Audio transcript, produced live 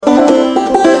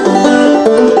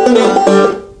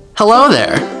Hello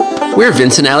there. We're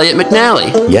Vince and Elliot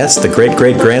McNally. Yes, the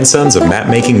great-great-grandsons of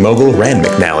map-making mogul Rand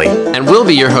McNally. And we'll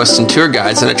be your hosts and tour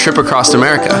guides on a trip across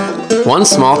America, one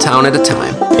small town at a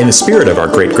time. In the spirit of our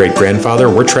great-great-grandfather,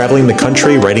 we're traveling the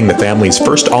country, writing the family's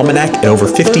first almanac in over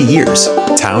 50 years.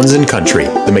 Towns and Country,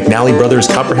 the McNally Brothers'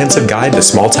 comprehensive guide to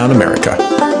small-town America.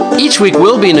 Each week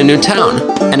we'll be in a new town,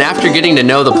 and after getting to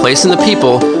know the place and the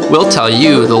people, we'll tell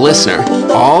you, the listener,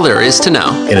 all there is to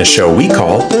know. In a show we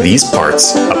call These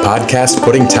Parts, a podcast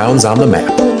putting towns on the map.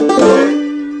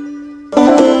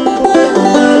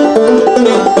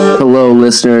 Hello,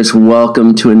 listeners.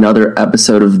 Welcome to another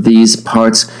episode of These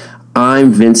Parts.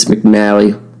 I'm Vince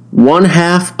McNally, one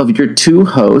half of your two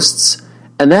hosts,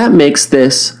 and that makes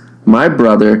this my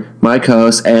brother, my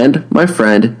co-host, and my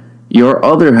friend, your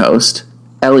other host,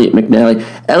 Elliot McNally.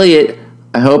 Elliot,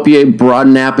 I hope you brought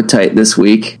an appetite this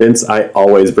week. Vince, I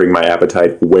always bring my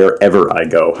appetite wherever I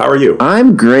go. How are you?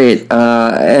 I'm great.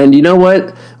 And you know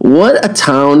what? What a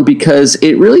town, because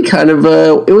it really kind of,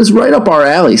 it was right up our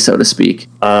alley, so to speak.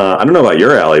 I don't know about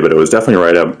your alley, but it was definitely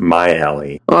right up my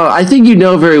alley. I think you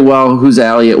know very well whose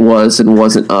alley it was and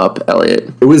wasn't up,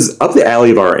 Elliot. It was up the alley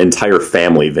of our entire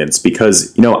family, Vince,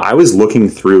 because, I was looking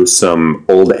through some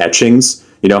old etchings.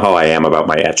 You know how I am about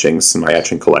my etchings and my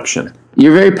etching collection.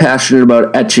 You're very passionate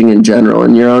about etching in general,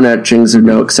 and your own etchings are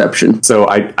no exception. So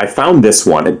I found this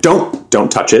one. And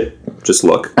don't touch it. Just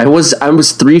look. I was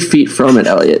 3 feet from it,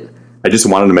 Elliot. I just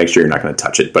wanted to make sure you're not going to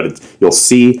touch it, but you'll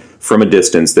see from a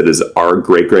distance that is our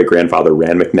great-great-grandfather,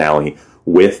 Rand McNally,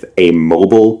 with a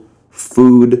mobile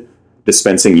food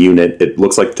dispensing unit. It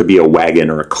looks like to be a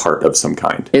wagon or a cart of some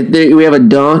kind. We have a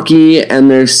donkey, and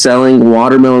they're selling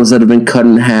watermelons that have been cut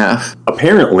in half.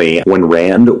 Apparently, when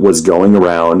Rand was going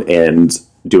around and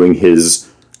doing his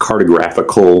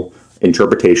cartographical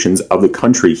interpretations of the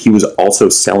country, he was also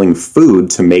selling food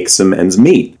to make some ends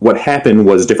meet. What happened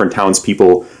was different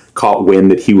townspeople caught wind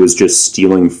that he was just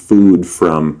stealing food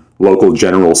from local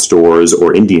general stores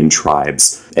or Indian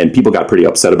tribes, and people got pretty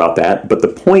upset about that. But the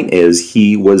point is,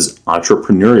 he was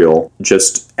entrepreneurial,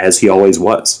 just as he always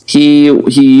was. He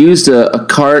used a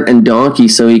cart and donkey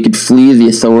so he could flee the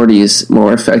authorities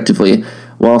more effectively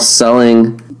while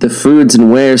selling the foods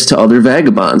and wares to other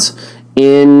vagabonds.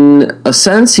 In a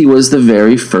sense, he was the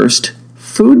very first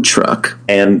food truck.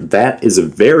 And that is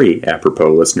very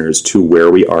apropos, listeners, to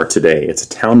where we are today. It's a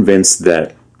town, Vince,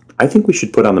 that I think we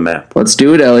should put on the map. Let's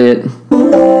do it, Elliot.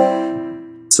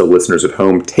 So listeners at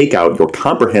home, take out your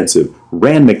comprehensive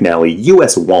Rand McNally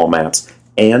U.S. wall maps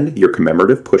and your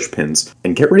commemorative push pins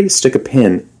and get ready to stick a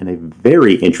pin in a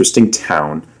very interesting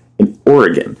town in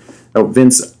Oregon. Now,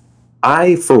 Vince,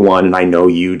 I, for one, and I know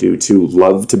you do too,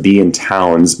 love to be in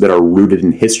towns that are rooted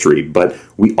in history, but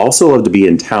we also love to be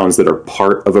in towns that are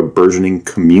part of a burgeoning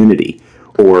community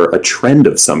or a trend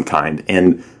of some kind.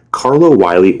 And Carlo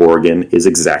Wiley, Oregon is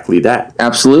exactly that.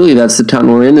 Absolutely. That's the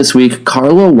town we're in this week,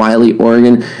 Carlo Wiley,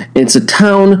 Oregon. It's a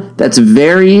town that's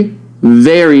very,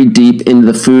 very deep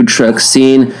into the food truck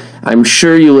scene. I'm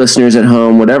sure you listeners at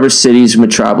home, whatever cities,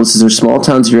 metropolises, or small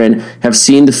towns you're in, have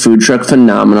seen the food truck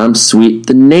phenomenon sweep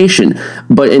the nation.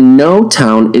 But in no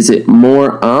town is it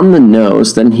more on the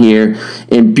nose than here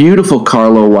in beautiful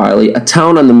Carlo Wiley, a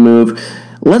town on the move.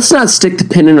 Let's not stick the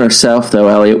pin in ourselves, though,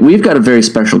 Elliot. We've got a very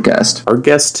special guest. Our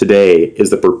guest today is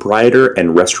the proprietor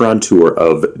and restaurateur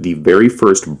of the very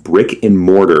first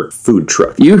brick-and-mortar food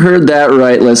truck. You heard that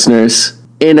right, listeners.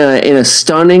 In a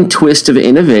stunning twist of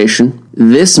innovation,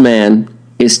 this man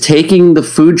is taking the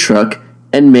food truck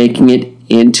and making it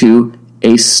into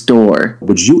a store.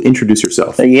 Would you introduce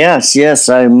yourself? Yes,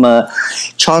 I'm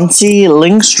Chauncey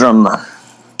Lindstrom.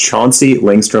 Chauncey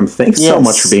Lindstrom, thanks so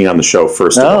much for being on the show,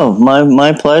 first of all.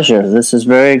 My pleasure. This is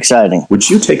very exciting. Would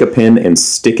you take a pin and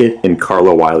stick it in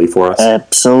Carlo Wiley for us?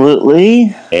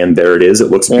 Absolutely. And there it is.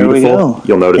 It looks beautiful. We go.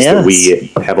 You'll notice that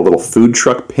we have a little food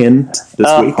truck pin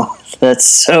this week. That's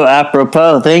so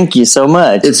apropos. Thank you so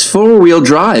much. It's four-wheel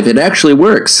drive. It actually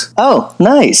works. Oh,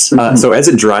 nice. So as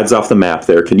it drives off the map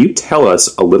there, can you tell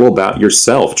us a little about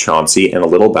yourself, Chauncey, and a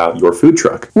little about your food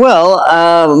truck? Well,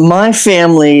 my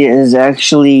family is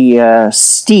actually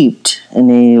steeped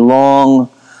in a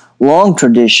long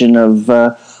tradition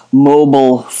of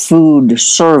mobile food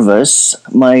service.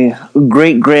 My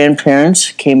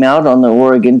great-grandparents came out on the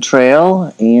Oregon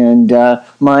Trail, and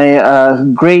my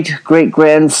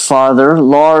great-great-grandfather,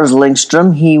 Lars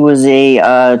Lindstrom, he was he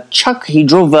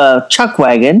drove a chuck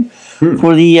wagon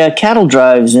for the cattle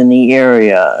drives in the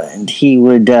area, and he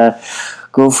would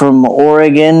go from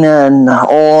Oregon and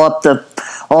all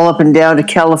all up and down to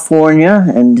California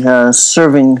and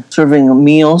serving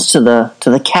meals to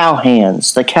the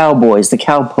cowhands, the cowboys, the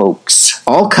cowpokes.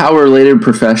 All cow-related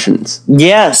professions.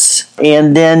 Yes,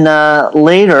 and then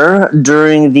later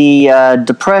during the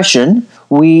Depression,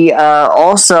 we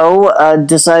also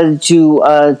decided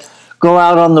to go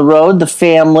out on the road. The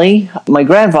family, my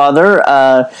grandfather,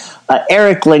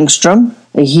 Eric Lindstrom,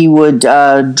 he would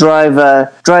drive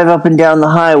up and down the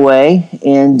highway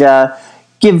and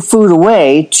give food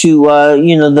away to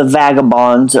the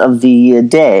vagabonds of the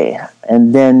day.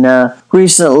 And then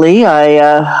recently,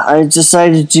 I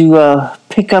decided to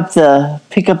pick up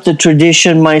the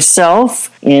tradition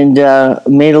myself and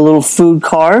made a little food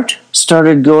cart.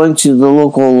 Started going to the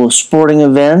local sporting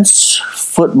events,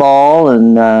 football,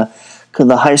 and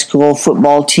the high school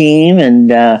football team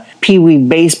and pee-wee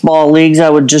baseball leagues. I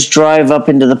would just drive up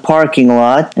into the parking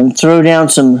lot and throw down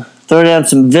some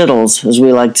vittles, as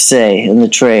we like to say in the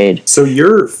trade. So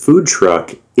your food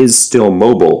truck is still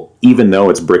mobile, even though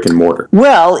it's brick and mortar.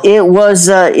 Well, it was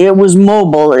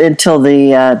mobile until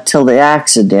the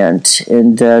accident,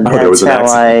 and that's how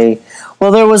accident.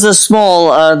 Well, there was a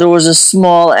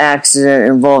small accident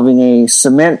involving a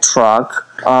cement truck,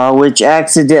 which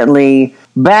accidentally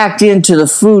backed into the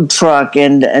food truck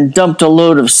and dumped a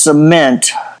load of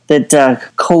cement that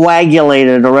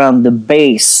coagulated around the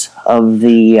base of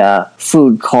the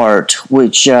food cart,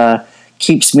 which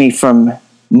keeps me from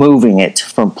moving it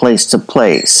from place to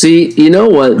place. See, you know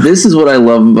what? This is what I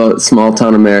love about small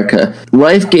town America.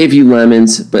 Life gave you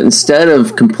lemons, but instead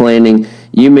of complaining,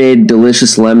 you made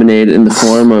delicious lemonade in the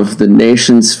form of the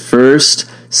nation's first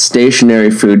stationary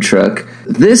food truck.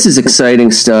 This is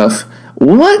exciting stuff.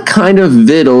 What kind of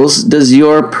vittles does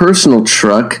your personal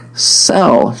truck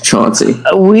sell, Chauncey?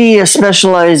 We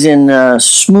specialize in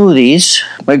smoothies.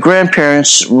 My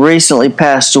grandparents recently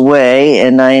passed away,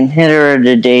 and I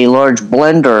inherited a large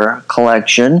blender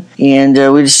collection,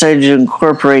 and we decided to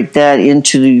incorporate that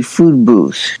into the food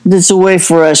booth. It's a way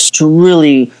for us to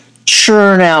really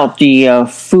churn out the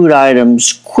food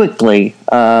items quickly.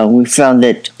 We found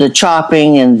that the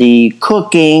chopping and the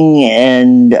cooking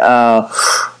and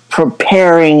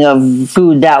preparing of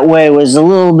food that way was a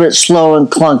little bit slow and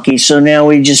clunky, so now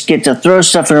we just get to throw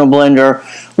stuff in a blender,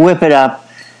 whip it up,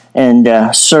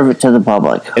 and serve it to the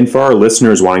public. And for our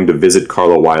listeners wanting to visit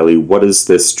Carla Wiley, what is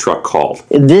this truck called?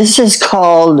 This is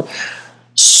called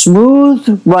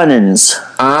Smooth Run-Ins.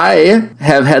 I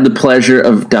have had the pleasure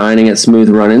of dining at Smooth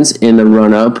Run-Ins in the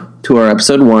run-up to our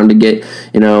episode. Wanted to get,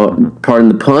 pardon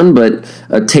the pun, but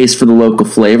a taste for the local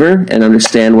flavor and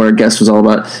understand what our guest was all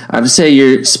about. I have to say,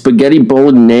 your spaghetti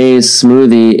bolognese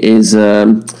smoothie is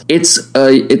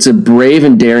it's a brave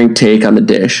and daring take on the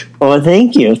dish. Oh,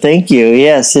 thank you.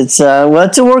 Yes, it's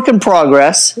it's a work in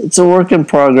progress.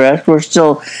 We're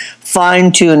still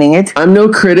fine-tuning it. I'm no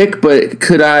critic, but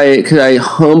could I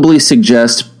humbly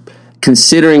suggest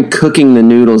considering cooking the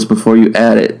noodles before you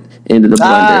add it into the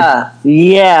blender?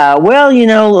 Yeah. Well,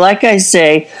 like I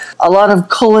say, a lot of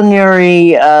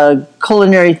culinary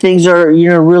things are,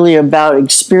 really about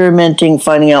experimenting,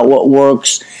 finding out what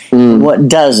works, what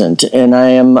doesn't. And I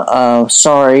am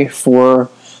sorry for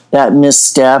that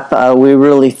misstep. We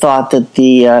really thought that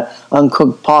the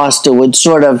uncooked pasta would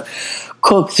sort of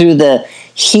cook through the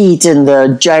heat and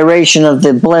the gyration of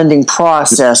the blending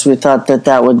process. We thought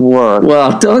that would work.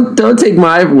 Well, don't take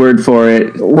my word for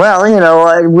it. Well,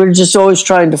 we're just always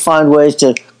trying to find ways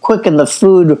to quicken the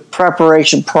food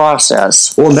preparation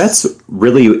process. Well, that's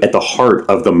really at the heart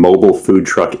of the mobile food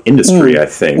truck industry, I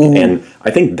think. And I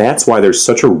think that's why there's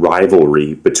such a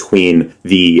rivalry between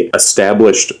the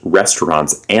established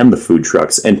restaurants and the food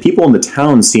trucks. And people in the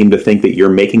town seem to think that you're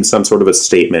making some sort of a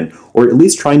statement, or at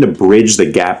least trying to bridge the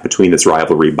gap between this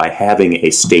rivalry by having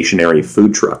a stationary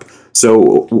food truck.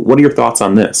 So what are your thoughts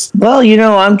on this? Well,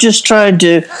 I'm just trying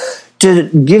to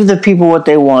give the people what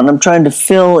they want. I'm trying to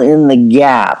fill in the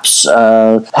gaps.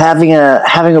 Having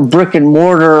a brick and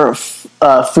mortar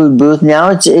food booth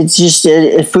now, it's just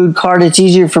a food cart. It's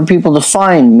easier for people to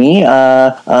find me. They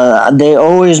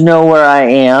always know where I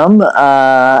am.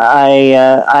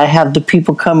 I have the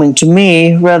people coming to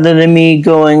me rather than me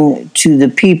going to the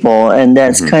people, and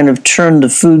that's kind of turned the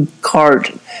food cart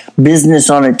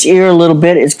business on its ear a little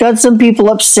bit. It's got some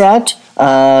people upset.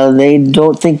 They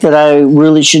don't think that I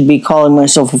really should be calling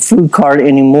myself a food cart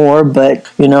anymore, but,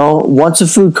 once a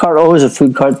food cart, always a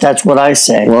food cart. That's what I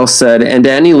say. Well said. And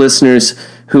to any listeners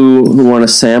who want to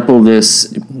sample this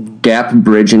gap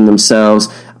bridging themselves,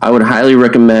 I would highly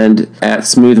recommend at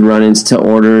Smooth Run-Ins to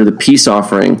order the peace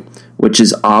offering, which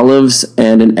is olives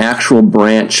and an actual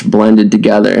branch blended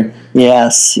together.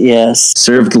 Yes.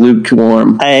 Served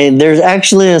lukewarm. There's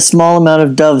actually a small amount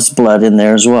of dove's blood in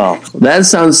there as well. That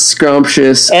sounds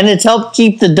scrumptious. And it's helped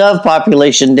keep the dove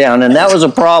population down, and that was a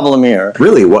problem here.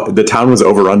 Really? What? The town was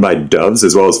overrun by doves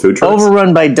as well as food trucks?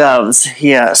 Overrun by doves,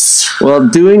 yes. Well,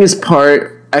 doing his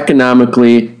part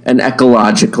economically and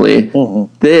ecologically.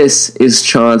 Mm-hmm. This is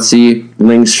Chauncey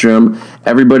Lindstrom.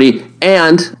 Everybody,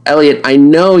 and Elliot, I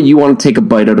know you want to take a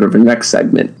bite out of our next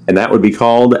segment. And that would be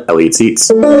called Elliot's Eats.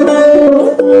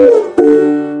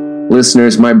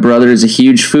 Listeners, my brother is a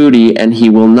huge foodie, and he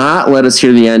will not let us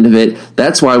hear the end of it.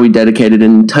 That's why we dedicated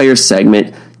an entire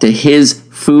segment to his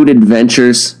food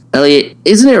adventures. Elliot,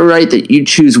 isn't it right that you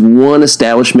choose one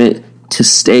establishment to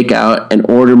stake out and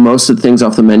order most of the things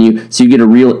off the menu so you get a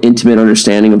real intimate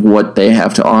understanding of what they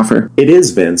have to offer? It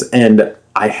is, Vince, and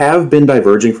I have been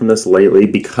diverging from this lately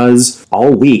because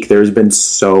all week there's been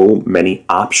so many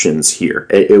options here.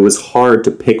 It was hard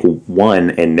to pick one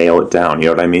and nail it down, you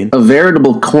know what I mean? A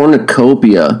veritable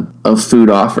cornucopia of food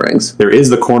offerings. There is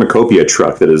the cornucopia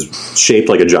truck that is shaped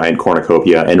like a giant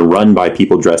cornucopia and run by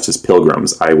people dressed as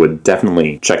pilgrims. I would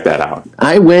definitely check that out.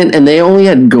 I went and they only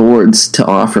had gourds to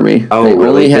offer me. Oh, they really?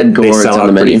 only had gourds they sell on the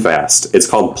out menu. pretty fast. It's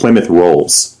called Plymouth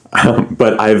Rolls.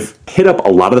 But I've hit up a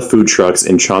lot of the food trucks,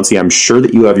 and Chauncey, I'm sure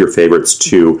that you have your favorites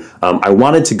too. I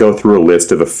wanted to go through a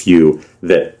list of a few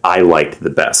that I liked the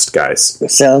best, guys.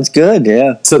 Sounds good,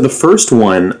 yeah. So the first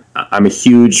one, I'm a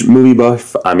huge movie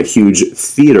buff. I'm a huge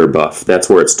theater buff. That's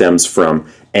where it stems from.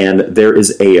 And there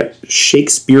is a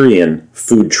Shakespearean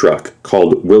food truck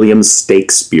called Williams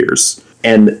Steakspears.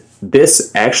 And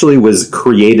this actually was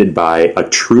created by a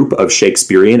troupe of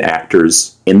Shakespearean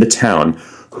actors in the town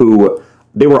who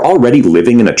they were already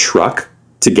living in a truck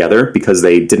together because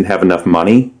they didn't have enough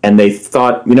money. And they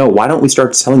thought, why don't we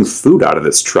start selling food out of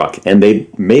this truck? And they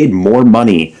made more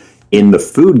money in the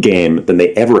food game than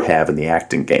they ever have in the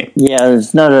acting game. Yeah,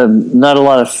 there's not a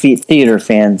lot of theater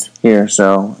fans here,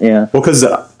 so yeah. Well, because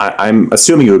I'm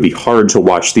assuming it would be hard to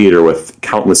watch theater with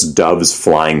countless doves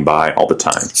flying by all the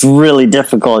time. It's really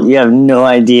difficult. You have no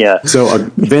idea. So,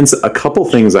 Vince, a couple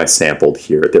things I sampled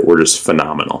here that were just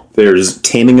phenomenal. There's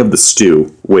Taming of the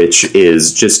Stew, which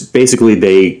is just basically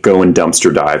they go and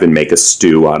dumpster dive and make a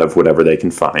stew out of whatever they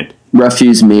can find.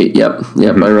 Refuse meat. Yep.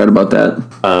 Mm-hmm. I read about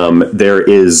that. There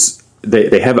is.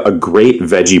 They have a great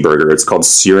veggie burger. It's called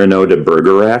Cyrano de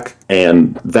Bergerac,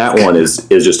 and that one is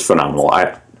just phenomenal.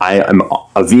 I am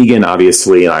a vegan,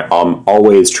 obviously, and I'm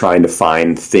always trying to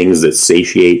find things that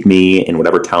satiate me in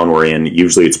whatever town we're in.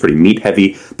 Usually it's pretty meat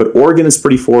heavy, but Oregon is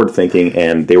pretty forward thinking,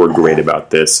 and they were great about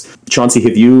this. Chauncey,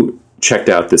 have you checked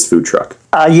out this food truck?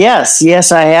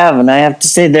 Yes, I have, and I have to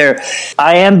say their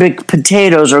iambic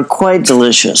potatoes are quite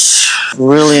delicious.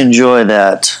 Really enjoy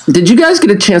that. Did you guys get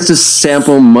a chance to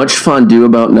sample much fondue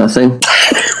about nothing?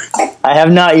 I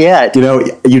have not yet.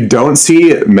 You don't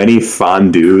see many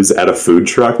fondues at a food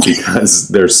truck because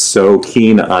they're so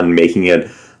keen on making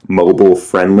it mobile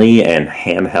friendly and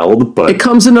handheld, but it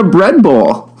comes in a bread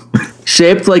bowl.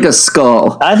 Shaped like a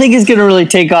skull. I think it's going to really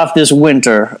take off this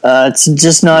winter. It's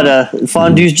just not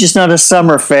fondue's just not a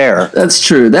summer fare. That's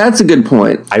true. That's a good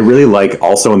point. I really like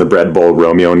also in the bread bowl,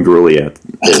 Romeo and Gruyere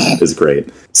is great.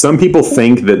 Some people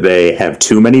think that they have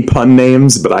too many pun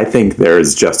names, but I think there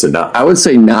is just enough. I would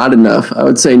say not enough. I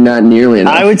would say not nearly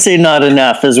enough. I would say not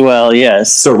enough as well,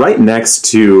 yes. So right next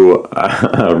to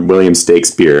William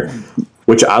Steakspear,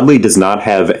 which oddly does not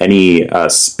have any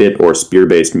spit or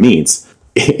spear-based meats,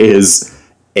 is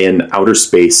an outer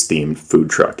space themed food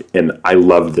truck, and I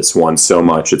love this one so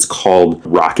much. It's called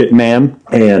Rocket Man,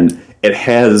 and it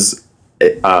has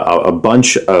a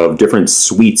bunch of different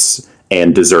sweets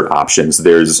and dessert options.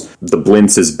 There's the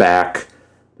Blintz is back.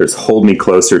 There's Hold Me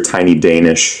Closer, Tiny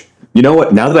Danish. You know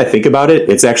what? Now that I think about it,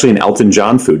 it's actually an Elton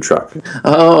John food truck.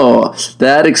 Oh,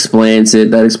 that explains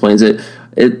it.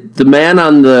 The man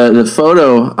on the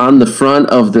photo on the front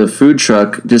of the food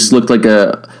truck just looked like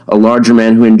a larger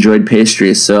man who enjoyed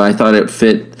pastries, so I thought it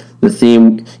fit the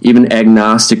theme, even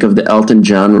agnostic of the Elton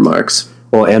John remarks.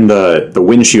 Well, and the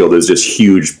windshield is just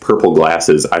huge purple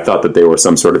glasses. I thought that they were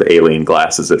some sort of alien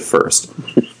glasses at first.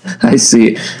 I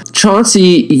see.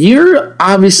 Chauncey, you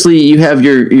have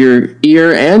your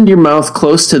ear and your mouth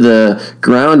close to the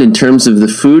ground in terms of the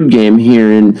food game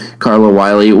here in Carlo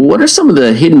Wiley. What are some of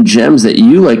the hidden gems that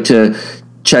you like to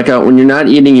check out when you're not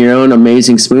eating your own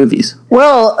amazing smoothies?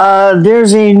 Well,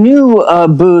 there's a new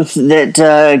booth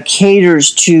that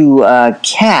caters to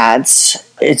cats.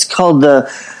 It's called the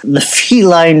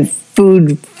Feline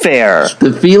food fair.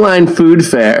 The feline food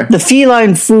fair. The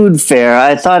feline food fair.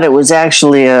 I thought it was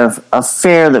actually a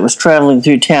fair that was traveling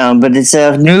through town, but it's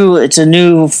a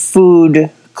new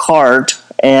food cart.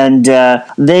 And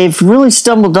they've really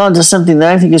stumbled onto something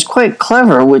that I think is quite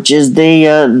clever, which is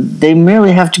they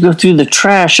merely have to go through the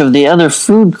trash of the other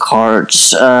food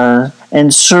carts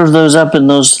and serve those up in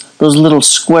those little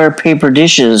square paper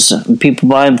dishes. People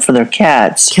buy them for their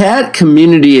cats. Cat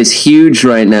community is huge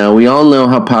right now. We all know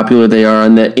how popular they are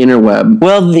on the interweb.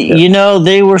 Well,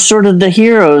 they were sort of the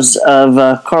heroes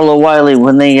of Carlo Wiley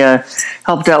when they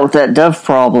helped out with that dove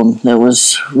problem that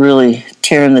was really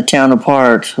tearing the town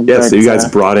apart. Yeah, so you guys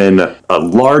brought in a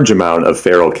large amount of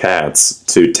feral cats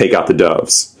to take out the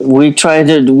doves. We try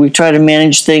to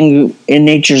manage things in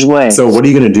nature's way. So what are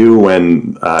you going to do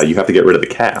when you have to get rid of the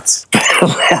cats?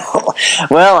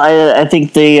 Well, I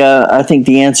think the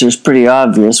answer is pretty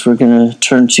obvious. We're going to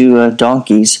turn to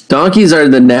donkeys. Donkeys are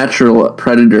the natural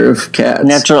predator of cats.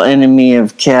 Natural enemy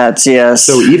of cats, yes.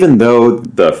 So even though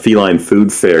the feline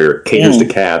food fair caters to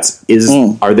cats,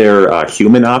 are there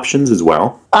human options as well?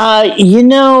 I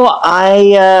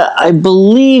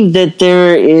believe that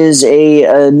there is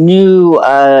a new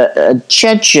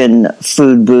Chechen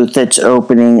food booth that's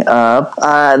opening up.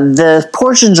 The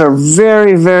portions are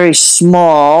very, very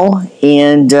small,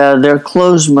 and they're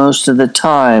closed most of the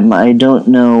time. I don't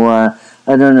know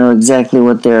exactly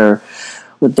what their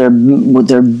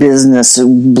business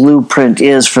blueprint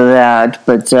is for that,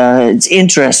 but it's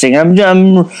interesting.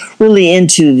 I'm really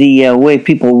into the way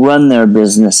people run their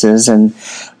businesses, and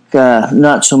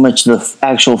not so much the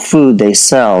actual food they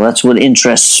sell. That's what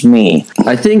interests me.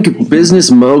 I think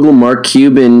business mogul Mark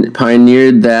Cuban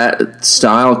pioneered that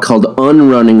style called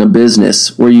unrunning a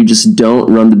business, where you just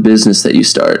don't run the business that you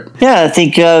start. Yeah, I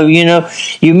think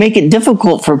you make it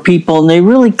difficult for people, and they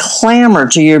really clamor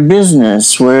to your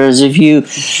business. Whereas if you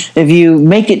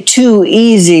make it too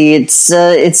easy, it's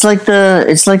like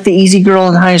the easy girl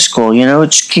in high school.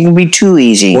 It can be too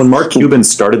easy. Well, Mark Cuban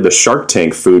started the Shark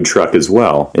Tank food truck as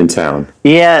well in town.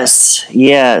 Yes.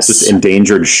 Just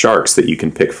endangered sharks that you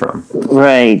can pick from.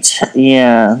 Right.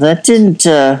 Yeah, that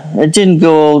didn't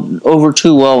go over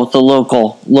too well with the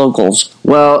locals.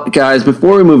 Well, guys,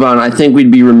 before we move on, I think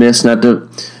we'd be remiss not to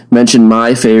mention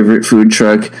my favorite food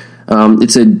truck.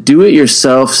 It's a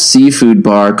do-it-yourself seafood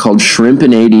bar called Shrimp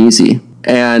and Ate Easy.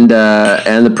 And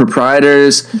the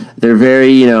proprietors, they're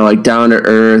very, down to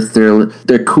earth.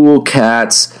 They're cool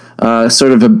cats.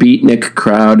 Sort of a beatnik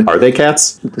crowd. Are they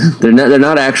cats? They're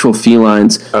not actual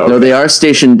felines. Oh, okay. Though they are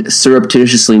stationed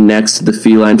surreptitiously next to the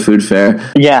feline food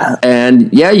fair. Yeah.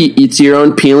 And it's your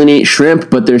own peel and eat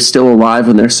shrimp, but they're still alive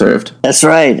when they're served. That's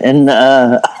right.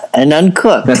 And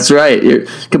uncooked. That's right. You're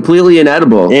completely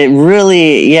inedible. It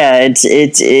really,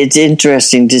 it's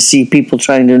interesting to see people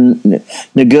trying to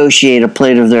negotiate a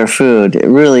plate of their food. It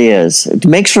really is. It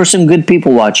makes for some good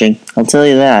people watching. I'll tell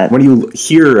you that. When you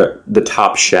hear the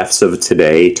top chefs of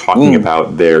today talking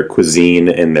about their cuisine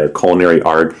and their culinary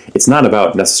art, it's not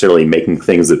about necessarily making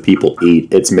things that people eat.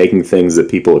 It's making things that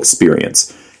people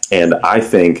experience. And I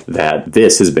think that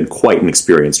this has been quite an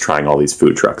experience trying all these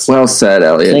food trucks. Well said,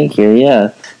 Elliot. Thank you.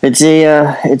 Yeah,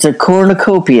 it's a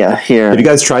cornucopia here. Have you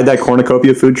guys tried that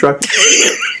cornucopia food truck?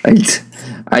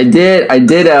 I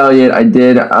did, Elliot. I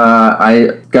did. I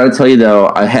got to tell you,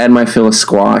 though, I had my fill of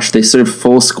squash. They serve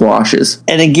full squashes.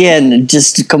 And again,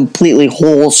 just completely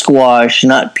whole squash,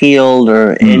 not peeled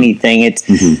or anything.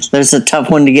 There's a tough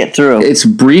one to get through. It's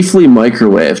briefly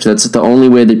microwaved. That's the only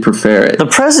way they prepare it. The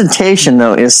presentation,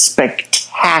 though, is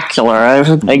spectacular.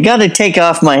 I got to take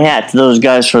off my hat to those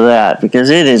guys for that, because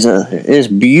it is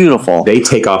beautiful. They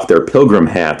take off their pilgrim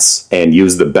hats and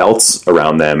use the belts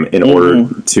around them in order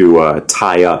to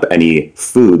tie up any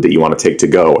food that you want to take to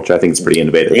go, which I think is pretty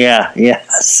innovative.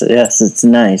 Yes, it's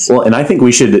nice. Well, and I think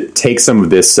we should take some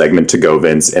of this segment to go,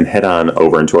 Vince, and head on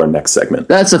over into our next segment.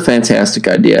 That's a fantastic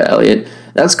idea, Elliot.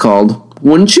 That's called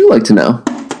Wouldn't You Like to Know?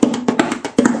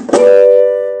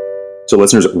 So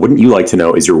listeners, Wouldn't You Like to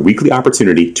Know is your weekly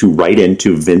opportunity to write in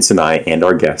to Vince and I and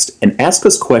our guest and ask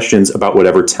us questions about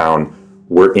whatever town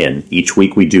we're in. Each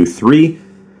week we do 3.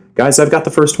 Guys, I've got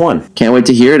the first one. Can't wait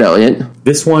to hear it, Elliot.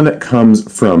 This one comes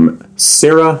from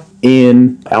Sarah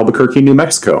in Albuquerque, New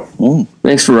Mexico.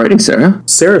 Thanks for writing, Sarah.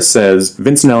 Sarah says,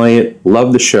 Vince and Elliot,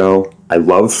 love the show. I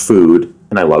love food,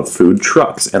 and I love food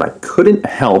trucks. And I couldn't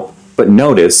help but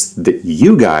notice that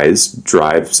you guys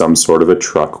drive some sort of a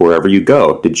truck wherever you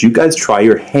go. Did you guys try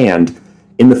your hand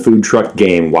in the food truck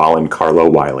game while in Carlo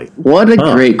Wiley? What a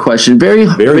great question. Very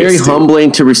astute.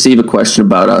 humbling to receive a question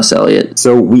about us, Elliot.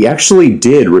 So we actually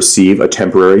did receive a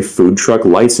temporary food truck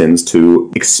license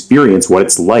to experience what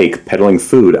it's like peddling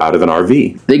food out of an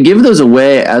RV. They give those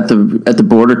away at the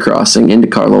border crossing into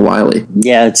Carlo Wiley.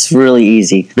 Yeah, it's really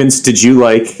easy. Vince, did you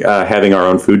like having our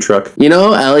own food truck? You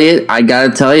know, Elliot, I gotta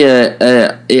tell you,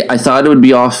 I thought it would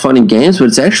be all fun and games, but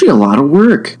it's actually a lot of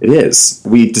work. It is.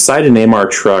 We decided to name our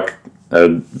truck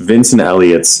Vince and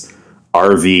Elliot's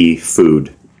RV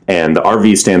Food, and the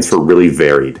RV stands for really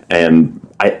varied. And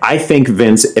I think,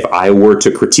 Vince, if I were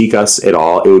to critique us at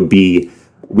all, it would be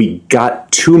we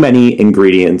got too many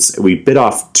ingredients, we bit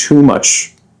off too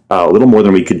much, a little more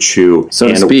than we could chew. So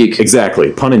to speak.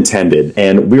 Exactly, pun intended.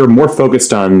 And we were more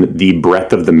focused on the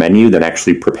breadth of the menu than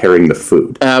actually preparing the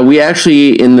food. We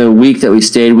actually, in the week that we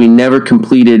stayed, we never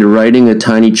completed writing a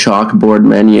tiny chalkboard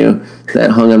menu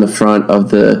that hung on the front of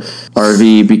the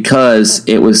RV because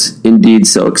it was indeed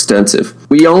so extensive.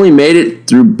 We only made it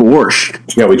through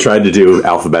borscht. Yeah, we tried to do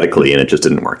alphabetically, and it just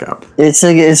didn't work out. It's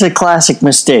a classic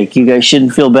mistake. You guys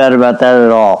shouldn't feel bad about that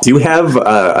at all. Do you have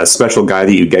a special guy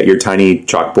that you get your tiny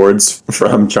chalkboards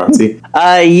from, Chauncey?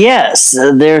 Yes.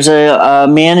 There's a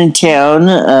man in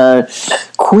town,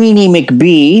 Queenie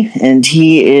McBee, and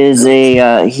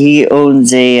he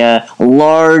owns a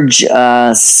large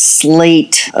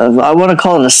slate. I want to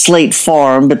call it a slate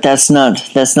farm, but that's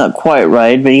not quite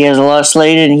right. But he has a lot of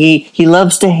slate, and he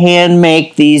loves to hand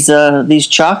make these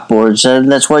chalkboards,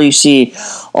 and that's why you see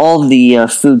all the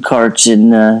food carts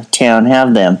in town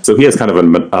have them. So he has kind of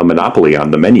a monopoly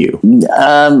on the menu.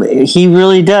 He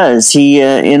really does. He,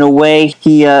 in a way,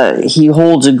 he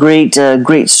holds a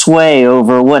great sway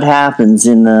over what happens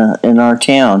in our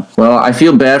town. Well, I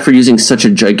feel bad for using such a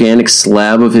gigantic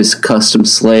slab of his custom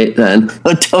slate. Then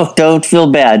don't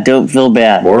feel bad. Don't feel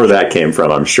bad. More where that came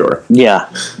from, I'm sure. Yeah.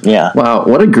 Wow,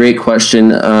 what a great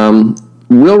question.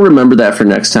 We'll remember that for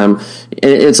next time.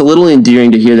 It's a little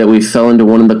endearing to hear that we fell into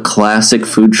one of the classic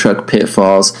food truck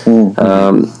pitfalls.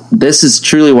 Mm-hmm. This is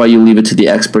truly why you leave it to the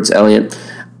experts, Elliot.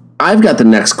 I've got the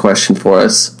next question for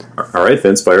us. All right,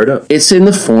 Vince, fire it up. It's in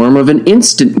the form of an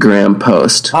Instagram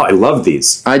post. Oh, I love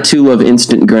these. I, too, love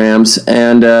Instagrams.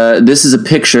 And this is a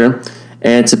picture,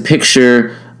 and it's a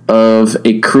picture of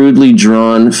a crudely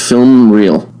drawn film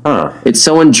reel. Huh. It's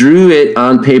someone drew it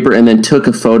on paper and then took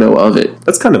a photo of it.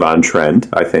 That's kind of on trend,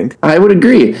 I think. I would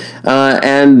agree.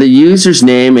 And the user's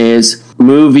name is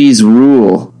Movies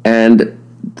Rule. And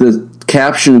the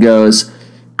caption goes,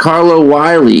 Carlo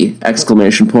Wiley, !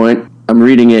 I'm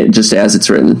reading it just as it's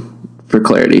written for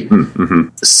clarity. Mm-hmm.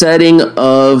 Setting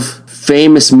of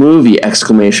famous movie, !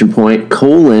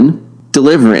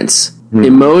 Deliverance.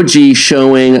 Emoji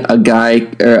showing a guy,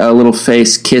 or a little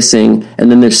face kissing, and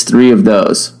then there's 3 of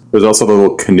those. There's also the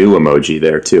little canoe emoji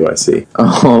there, too, I see.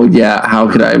 Oh, yeah.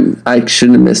 How could I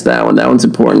shouldn't have missed that one. That one's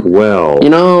important. Well. You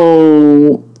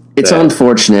know, it's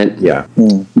unfortunate. Yeah.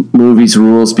 Movies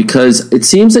rules, because it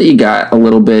seems that you got a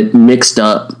little bit mixed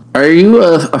up. Are you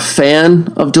a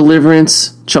fan of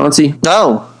Deliverance, Chauncey?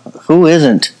 No. Who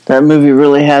isn't? That movie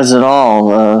really has it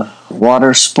all.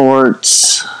 Water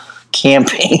sports,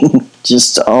 camping,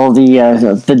 just all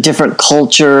the different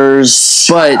cultures.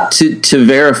 But to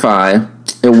verify,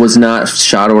 it was not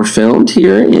shot or filmed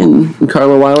here in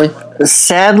Carlo Wiley?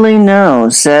 Sadly, no.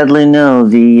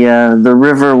 The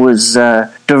river was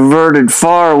diverted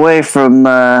far away from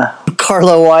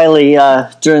Carlo Wiley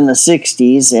during the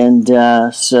 60s,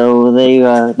 and so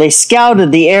they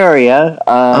scouted the area.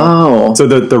 So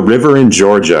the river in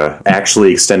Georgia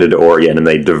actually extended to Oregon, and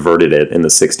they diverted it in the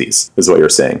 60s, is what you're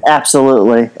saying?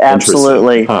 Absolutely.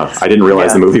 Huh. I didn't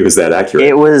realize the movie was that accurate.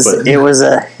 It was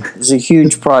a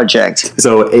huge project.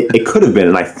 So it could have been,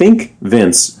 and I think,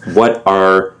 Vince, what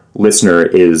our listener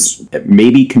is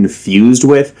maybe confused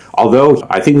with, although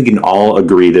I think we can all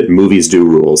agree that movies do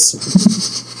rules.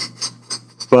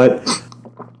 But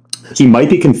he might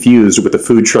be confused with the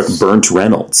food truck Burnt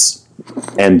Reynolds,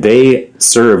 and they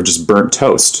serve just burnt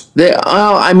toast.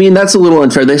 That's a little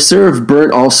unfair. They serve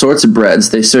burnt all sorts of breads.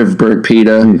 They serve burnt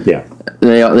pita. Yeah.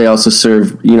 They also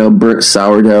serve, burnt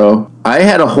sourdough. I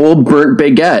had a whole burnt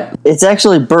baguette. It's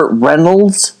actually Burnt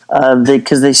Reynolds,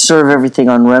 because they serve everything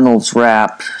on Reynolds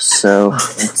wrap. So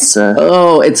it's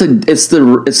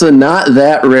it's a not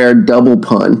that rare double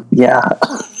pun. Yeah.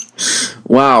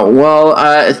 Wow. Well,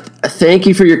 thank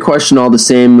you for your question. All the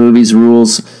same, movies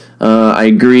rules. I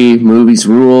agree, movies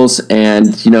rules,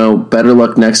 and better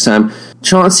luck next time.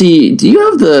 Chauncey, do you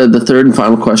have the third and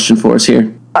final question for us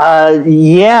here?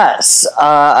 Yes,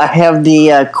 I have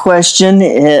the question.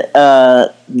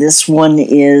 This one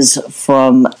is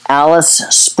from Alice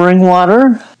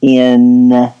Springwater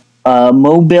in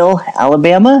Mobile,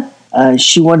 Alabama.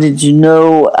 She wanted to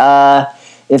know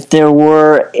if there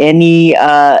were any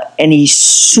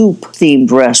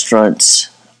soup-themed restaurants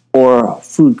or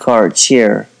food carts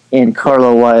here in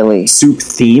Carlo Wiley. Soup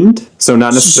themed? So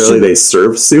not necessarily they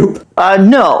serve soup?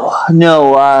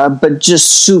 No, but just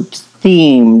soup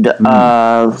themed.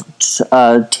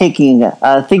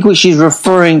 I think what she's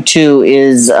referring to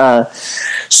is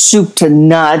Soup to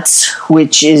Nuts,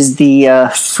 which is the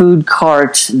food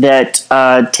cart that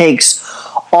takes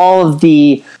all of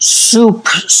the soup,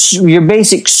 your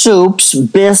basic soups,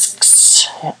 bisques,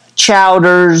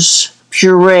 chowders,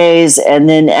 purees, and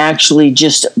then actually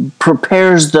just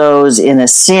prepares those in a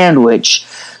sandwich.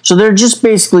 So they're just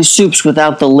basically soups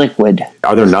without the liquid.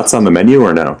 Are there nuts on the menu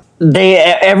or no?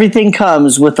 Everything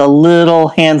comes with a little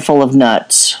handful of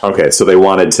nuts. Okay, so they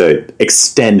wanted to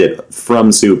extend it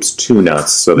from soups to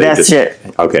nuts. So That's it.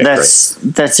 Okay,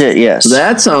 That's it, yes.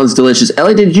 That sounds delicious.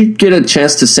 Ellie, did you get a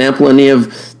chance to sample any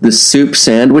of the soup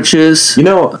sandwiches? You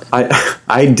know,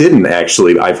 I didn't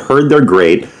actually. I've heard they're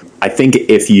great. I think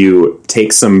if you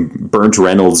take some burnt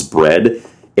Reynolds bread,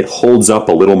 it holds up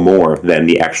a little more than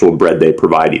the actual bread they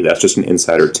provide you. That's just an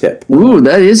insider tip. Ooh,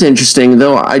 that is interesting,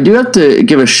 though. I do have to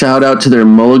give a shout out to their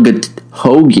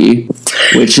mulligatawny,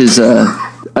 which is a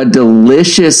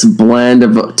delicious blend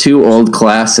of two old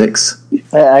classics.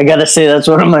 I gotta say, that's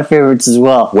one of my favorites as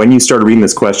well. When you started reading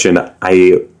this question,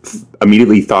 I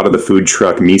immediately thought of the food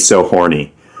truck Miso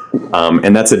Horny.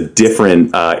 And that's a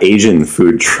different Asian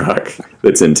food truck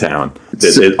that's in town.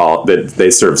 That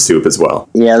they serve soup as well.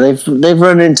 Yeah, they've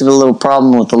run into a little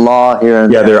problem with the law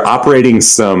here. Yeah, they're operating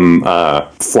some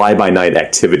fly-by-night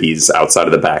activities outside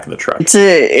of the back of the truck.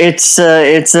 It's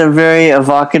a very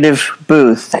evocative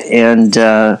booth, and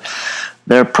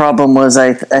their problem was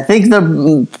I think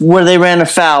where they ran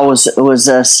afoul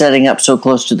was setting up so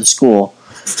close to the school.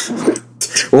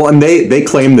 Well, and they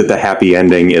claim that the happy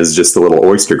ending is just the little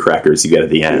oyster crackers you get at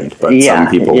the end, but some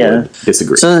people would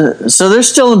disagree. So they're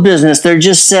still in business. They're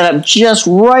just set up just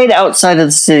right outside of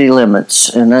the city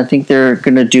limits, and I think they're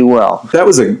going to do well. That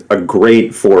was a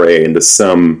great foray into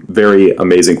some very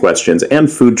amazing questions and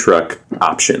food truck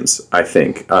options, I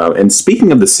think. And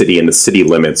speaking of the city and the city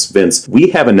limits, Vince, we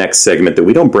have a next segment that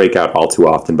we don't break out all too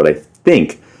often, but I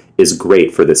think is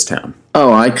great for this town.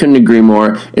 Oh, I couldn't agree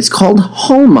more. It's called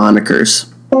Hall Monikers.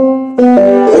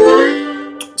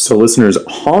 So listeners,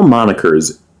 Hall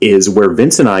Monikers is where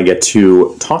Vince and I get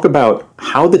to talk about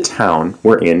how the town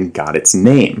we're in got its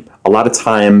name. A lot of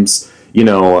times,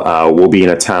 we'll be in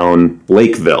a town,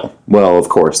 Lakeville. Well, of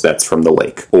course, that's from the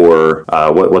lake. Or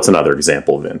what's another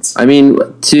example, Vince? I mean,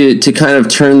 to kind of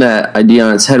turn that idea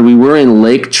on its head, we were in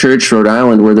Lake Church, Rhode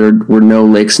Island, where there were no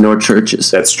lakes nor churches.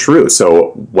 That's true.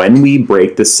 So when we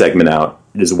break this segment out,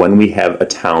 it is when we have a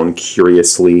town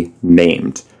curiously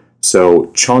named.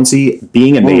 So, Chauncey,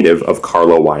 being a native of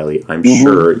Carlo Wiley, I'm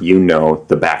sure you know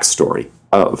the backstory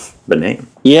of the name.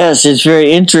 Yes, it's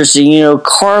very interesting.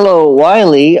 Carlo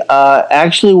Wiley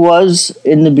actually was,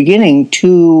 in the beginning,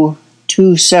 two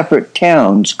separate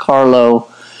towns, Carlo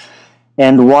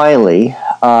and Wiley.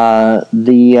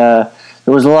 There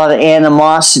was a lot of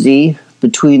animosity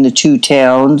between the two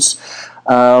towns.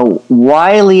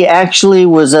 Wiley actually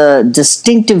was a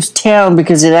distinctive town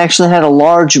because it actually had a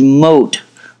large moat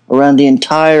around the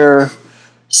entire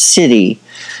city.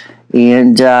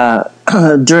 And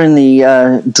during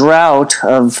the drought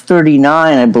of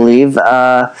 39, I believe,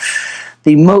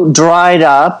 the moat dried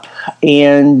up,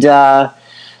 and the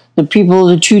people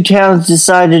of the two towns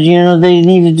decided, they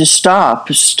needed to stop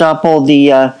all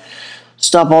the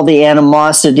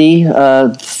animosity.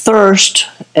 Thirst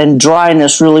and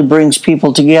dryness really brings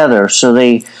people together. So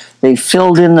they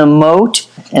filled in the moat,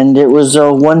 and it was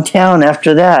one town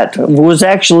after that. It was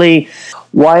actually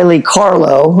Wiley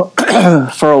Carlo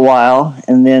for a while,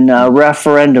 and then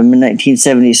referendum in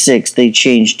 1976, they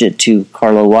changed it to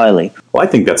Carlo Wiley. Well, I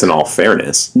think that's in all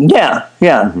fairness. Yeah.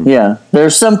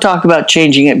 There's some talk about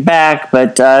changing it back,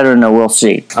 but I don't know. We'll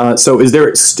see. So is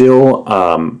there still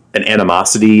an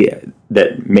animosity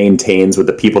that maintains with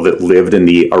the people that lived in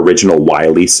the original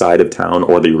Wiley side of town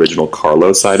or the original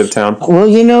Carlo side of town?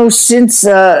 Well, since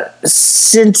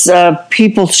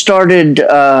people started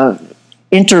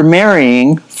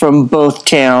intermarrying from both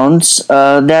towns,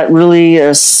 that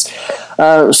really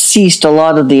ceased a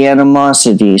lot of the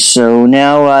animosity. So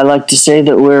now I like to say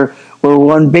that we're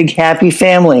one big happy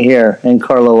family here in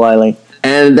Carlo Wiley.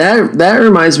 And that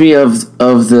reminds me of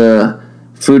the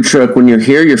food truck, when you're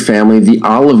here, your family, the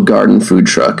Olive Garden food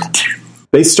truck.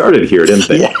 They started here, didn't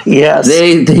they? Yeah, yes.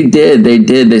 They did.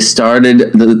 They started,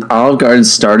 the Olive Garden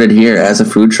started here as a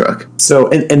food truck. So,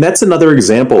 and that's another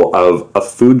example of a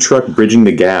food truck bridging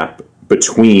the gap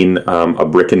between a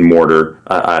brick and mortar,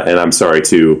 and I'm sorry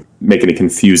to make any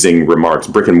confusing remarks,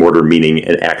 brick and mortar meaning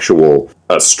an actual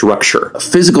structure. A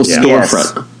physical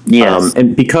storefront. Yes.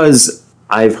 And because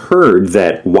I've heard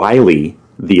that Wiley,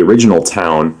 the original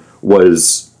town,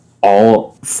 was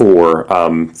all for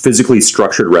physically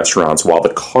structured restaurants, while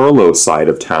the Carlo side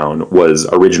of town was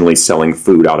originally selling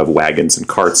food out of wagons and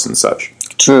carts and such.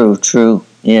 True.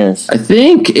 Yes. I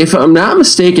think, if I'm not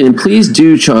mistaken, and please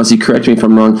do, Chauncey, correct me if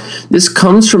I'm wrong, this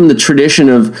comes from the tradition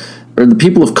of, or the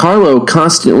people of Carlo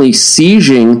constantly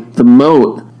sieging the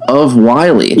moat of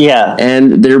Wiley. Yeah.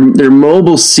 And their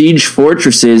mobile siege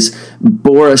fortresses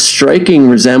bore a striking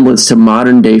resemblance to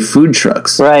modern day food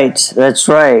trucks. Right, that's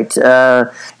right.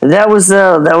 That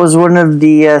was one of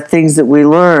the things that we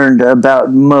learned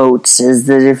about moats, is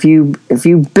that if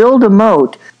you build a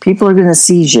moat, people are going to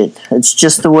siege it. It's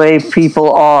just the way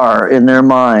people are in their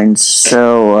minds.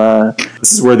 So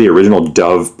this is where the original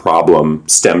Dove problem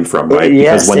stemmed from, right?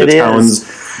 Yes, because when the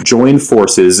towns joined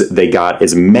forces, they got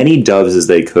as many doves as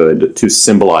they could to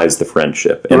symbolize the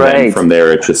friendship. And then from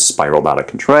there, it just spiraled out of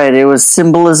control. Right, it was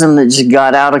symbolism that just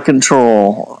got out of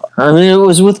control. I mean, it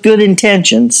was with good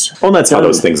intentions. Well, that's how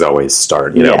those things always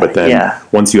start, you know. But then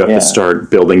once you have to start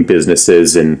building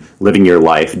businesses and living your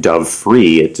life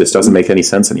dove-free, it just doesn't make any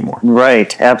sense anymore.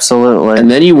 Right, absolutely.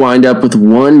 And then you wind up with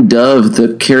One Dove,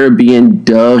 the Caribbean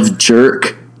Dove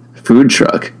Jerk food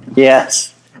truck.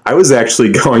 Yes. I was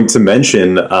actually going to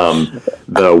mention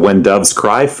the When Doves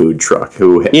Cry food truck,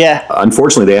 who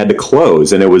unfortunately they had to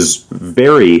close, and it was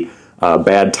very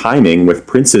bad timing with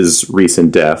Prince's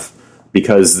recent death,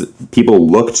 because people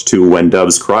looked to When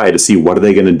Doves Cry to see what are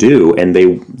they going to do, and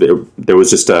there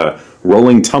was just a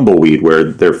rolling tumbleweed where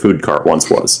their food cart once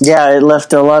was. Yeah, it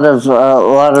left a lot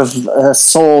of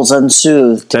souls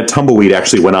unsoothed. That tumbleweed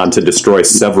actually went on to destroy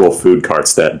several food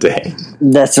carts that day.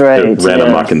 That's right. It ran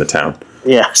amok in the town.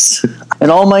 Yes.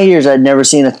 In all my years, I'd never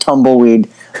seen a tumbleweed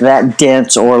that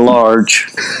dense or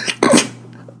large.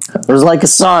 It was like a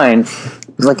sign.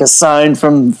 It was like a sign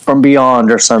from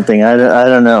beyond or something. I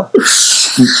don't know.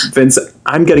 Vince,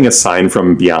 I'm getting a sign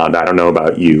from beyond. I don't know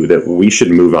about you, that we should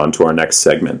move on to our next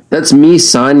segment. That's me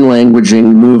sign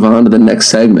languaging, move on to the next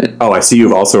segment. Oh, I see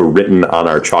you've also written on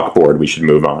our chalkboard, we should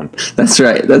move on. That's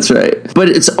right. But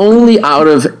it's only out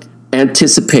of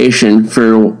anticipation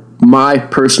for my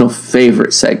personal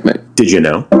favorite segment. Did you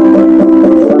know?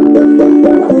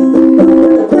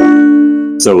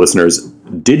 So, listeners,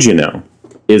 Did You Know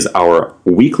is our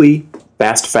weekly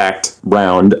fast fact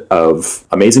round of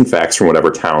amazing facts from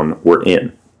whatever town we're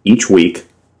in. Each week,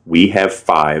 we have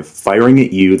 5 firing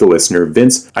at you, the listener.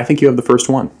 Vince, I think you have the first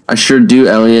one. I sure do,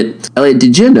 Elliot. Elliot,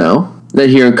 did you know that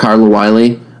here in Carlo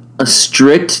Wiley, a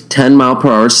strict 10 mile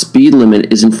per hour speed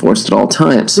limit is enforced at all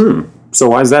times? So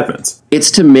why is that, Vince?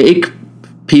 It's to make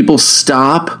people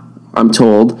stop, I'm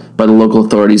told, by the local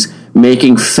authorities,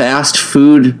 making fast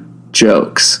food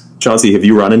jokes. Chauncey, have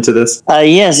you run into this?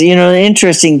 Yes, the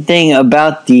interesting thing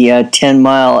about the 10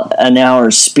 mile an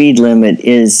hour speed limit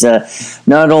is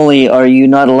not only are you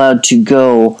not allowed to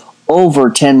go over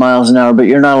 10 miles an hour, but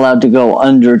you're not allowed to go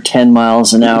under 10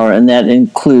 miles an hour, and that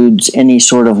includes any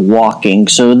sort of walking.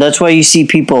 So that's why you see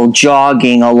people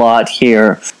jogging a lot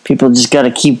here. People just got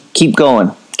to keep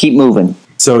going, keep moving.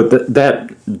 So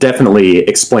that definitely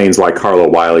explains why Carlo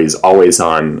Wiley is always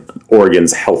on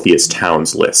Oregon's healthiest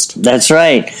towns list. That's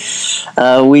right.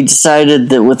 We decided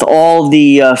that with all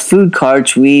the food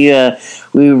carts, we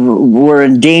were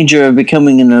in danger of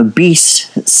becoming an obese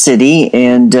city,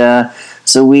 and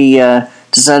so we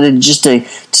decided just to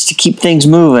keep things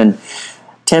moving.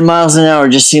 10 miles an hour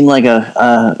just seemed like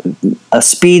a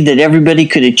speed that everybody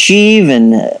could achieve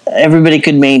and everybody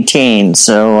could maintain.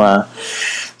 So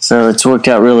it's worked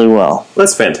out really well.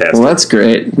 That's fantastic. Well, that's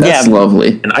great. That's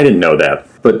lovely. And I didn't know that.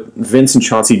 But Vince and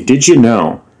Chauncey, did you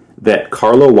know that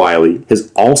Carlo Wiley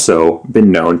has also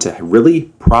been known to really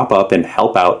prop up and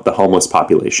help out the homeless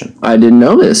population? I didn't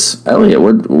know this. Elliot,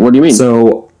 what do you mean?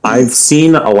 So I've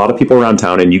seen a lot of people around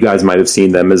town, and you guys might have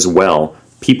seen them as well,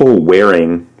 people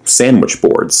wearing sandwich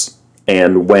boards.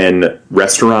 And when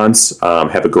restaurants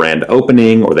have a grand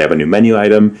opening or they have a new menu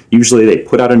item, usually they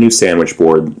put out a new sandwich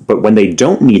board. But when they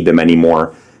don't need them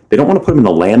anymore, they don't want to put them in the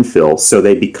landfill, so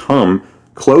they become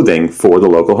clothing for the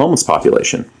local homeless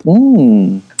population.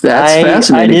 That's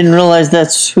fascinating. I didn't realize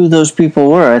that's who those people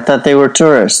were. I thought they were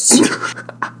tourists.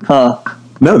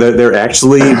 No, they're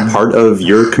actually part of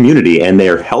your community, and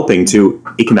they're helping to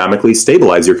economically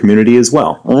stabilize your community as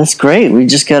well. Well, that's great. We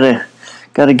just gotta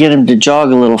Got to get him to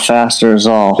jog a little faster is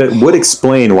all. That would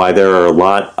explain why there are a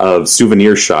lot of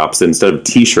souvenir shops. Instead of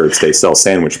T-shirts, they sell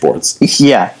sandwich boards.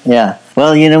 Yeah.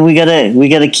 Well, we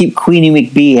gotta keep Queenie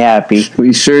McBee happy.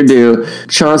 We sure do.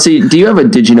 Chauncey, do you have a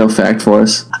Did You Know fact for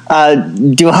us?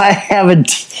 Do I have a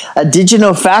Did You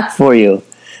Know fact for you?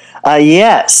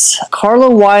 Yes. Carla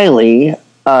Wiley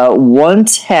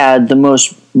once had the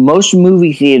most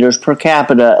movie theaters per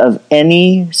capita of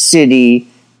any city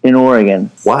in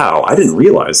Oregon. Wow, I didn't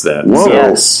realize that. Whoa,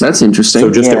 Yes. that's interesting. So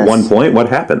just at one point, what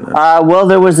happened then? Well,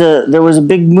 there was a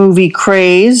big movie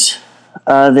craze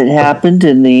that happened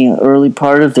in the early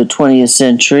part of the 20th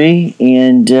century,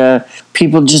 and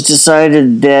people just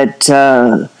decided that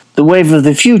the wave of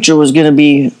the future was going to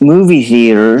be movie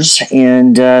theaters,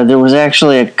 and there was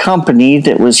actually a company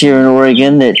that was here in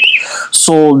Oregon that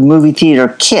sold movie theater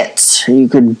kits. You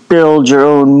could build your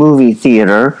own movie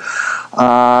theater.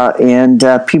 And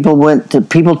people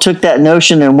took that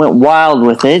notion and went wild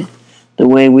with it, the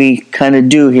way we kind of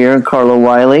do here in Carla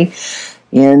Wiley.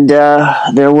 And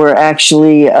there were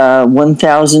actually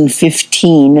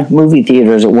 1,015 movie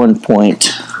theaters at one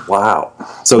point. Wow.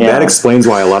 So that explains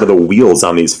why a lot of the wheels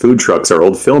on these food trucks are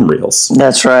old film reels.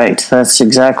 That's right. That's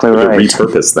exactly right. They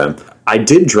repurpose them. I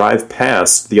did drive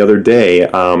past the other day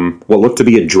what looked to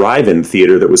be a drive-in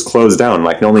theater that was closed down. And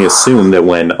I can only assume that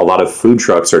when a lot of food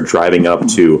trucks are driving up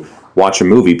to watch a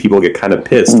movie, people get kind of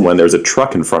pissed when there's a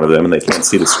truck in front of them and they can't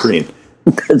see the screen.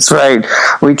 That's right.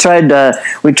 We tried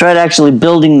actually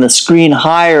building the screen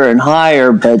higher and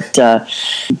higher, but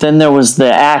then there was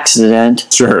the accident.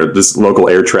 Sure, this local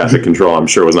air traffic control, I'm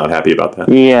sure, was not happy about that.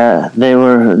 Yeah, they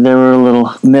were a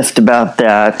little miffed about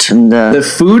that, and the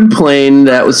food plane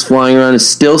that was flying around is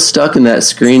still stuck in that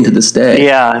screen to this day.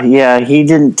 Yeah, he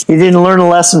didn't learn a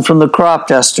lesson from the crop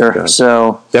duster. Yeah.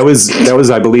 So that was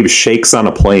I believe Shakes on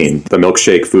a Plane, the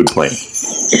milkshake food plane.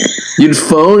 You'd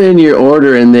phone in your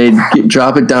order and they'd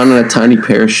drop it down on a tiny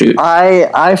parachute.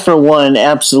 I for one,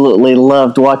 absolutely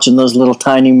loved watching those little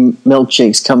tiny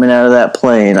milkshakes coming out of that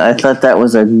plane. I thought that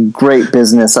was a great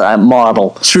business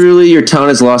model. Truly, your town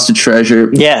has lost a treasure.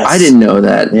 Yes. I didn't know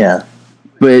that. Yeah.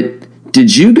 But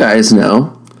did you guys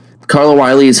know Carla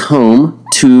Wiley is home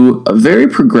to a very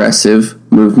progressive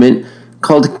movement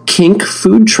called kink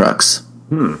food trucks?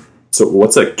 So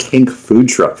what's a kink food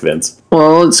truck, Vince?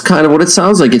 Well, it's kind of what it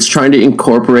sounds like. It's trying to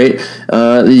incorporate,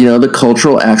 the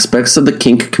cultural aspects of the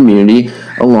kink community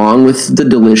along with the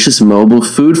delicious mobile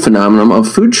food phenomenon of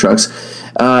food trucks.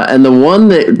 And the one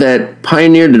that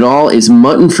pioneered it all is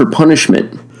Mutton for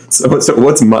Punishment. So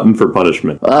what's Mutton for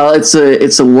Punishment? Well, it's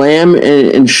a lamb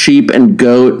and sheep and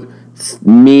goat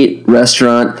meat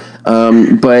restaurant,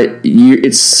 but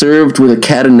it's served with a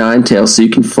cat of nine tails, so you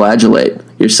can flagellate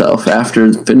yourself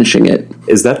after finishing it.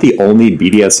 Is that the only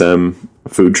BDSM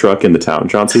food truck in the town,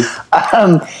 Chauncey?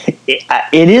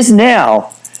 It is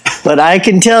now, but I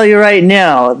can tell you right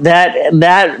now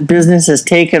that business has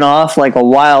taken off like a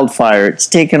wildfire. It's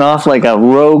taken off like a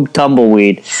rogue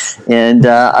tumbleweed, and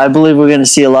I believe we're going to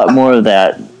see a lot more of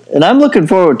that. And I'm looking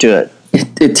forward to it.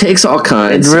 It takes all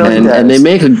kinds, it really does. And they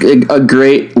make a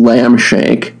great lamb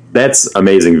shank. That's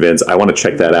amazing, Vince. I want to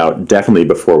check that out definitely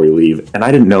before we leave, and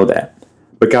I didn't know that.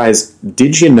 But guys,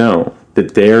 did you know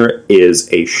that there is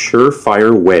a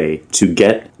surefire way to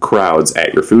get crowds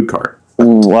at your food cart?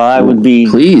 Well, I would be...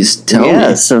 Please, tell me.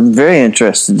 Yes, I'm very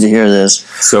interested to hear this.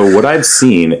 So what I've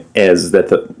seen is that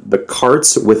the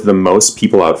carts with the most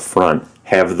people out front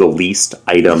have the least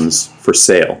items for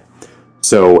sale.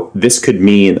 So this could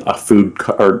mean a food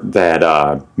cart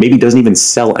that maybe doesn't even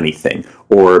sell anything.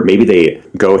 Or maybe they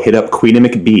go hit up Queenie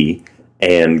McBee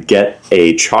and get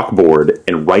a chalkboard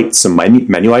and write some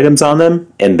menu items on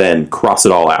them and then cross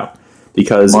it all out.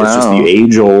 Because It's just the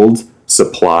age-old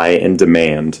supply and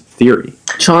demand theory.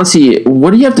 Chauncey,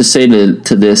 what do you have to say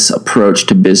to this approach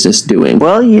to business doing?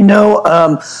 Well,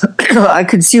 I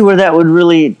could see where that would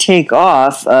really take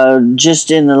off.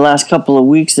 Just in the last couple of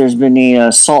weeks, there's been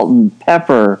a salt and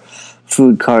pepper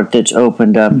food cart that's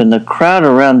opened up, and the crowd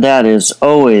around that is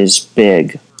always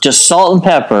big. Just salt and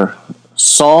pepper.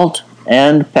 Salt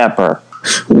and pepper.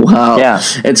 Wow. Yeah.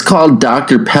 It's called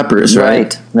Dr. Pepper's,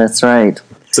 right? That's right.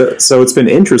 So it's been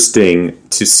interesting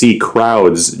to see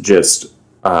crowds just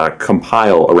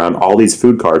compile around all these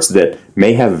food carts that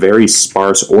may have very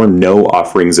sparse or no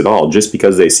offerings at all, just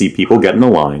because they see people get in the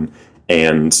line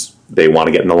and they want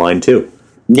to get in the line too.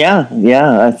 Yeah.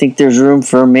 I think there's room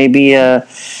for maybe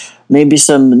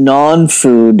some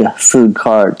non-food food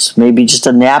carts, maybe just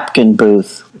a napkin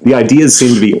booth. The ideas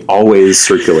seem to be always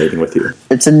circulating with you.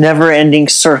 It's a never-ending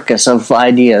circus of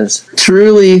ideas.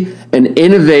 Truly an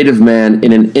innovative man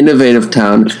in an innovative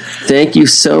town. Thank you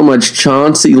so much,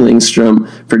 Chauncey Lindstrom,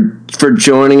 for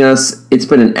joining us. It's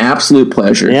been an absolute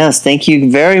pleasure. Yes, thank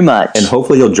you very much. And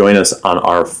hopefully you'll join us on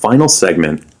our final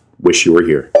segment, Wish You Were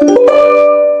Here.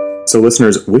 So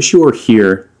listeners, Wish You Were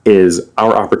Here is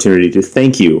our opportunity to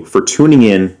thank you for tuning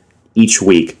in each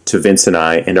week to Vince and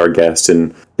I and our guests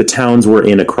and the towns we're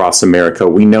in across America.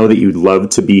 We know that you'd love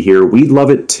to be here. We'd love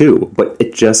it too, but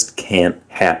it just can't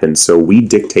happen. So we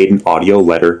dictate an audio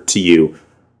letter to you,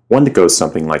 one that goes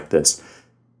something like this.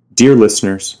 Dear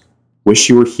listeners, wish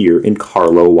you were here in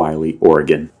Carlo, Wiley,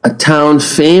 Oregon. A town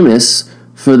famous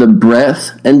for the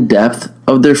breadth and depth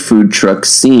of their food truck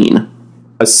scene.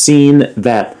 A scene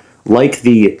that, like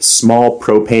the small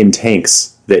propane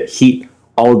tanks that heat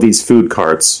all of these food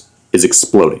carts, is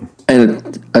exploding.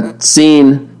 And a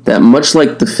scene that, much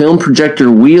like the film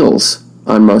projector wheels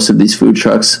on most of these food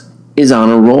trucks, is on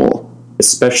a roll.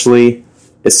 Especially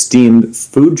esteemed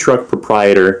food truck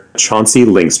proprietor Chauncey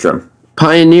Lindstrom.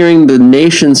 Pioneering the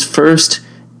nation's first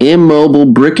immobile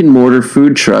brick-and-mortar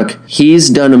food truck, he's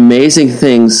done amazing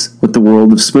things with the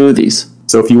world of smoothies.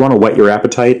 So if you want to whet your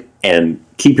appetite and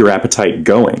keep your appetite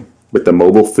going with the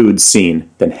mobile food scene,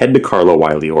 then head to Carlo,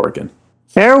 Wiley, Oregon.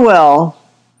 Farewell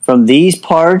from these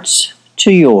parts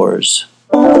to yours.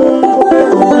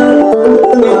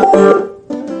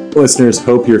 Listeners,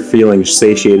 hope you're feeling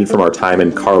satiated from our time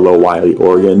in Carlo, Wiley,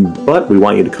 Oregon, but we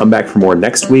want you to come back for more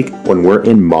next week when we're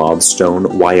in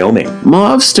Mauve-Stone, Wyoming.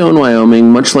 Mauve-Stone,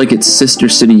 Wyoming, much like its sister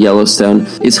city Yellowstone,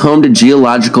 is home to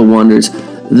geological wonders,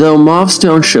 though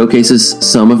Mauve-Stone showcases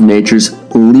some of nature's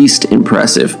least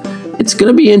impressive. It's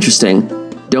going to be interesting.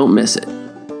 Don't miss it.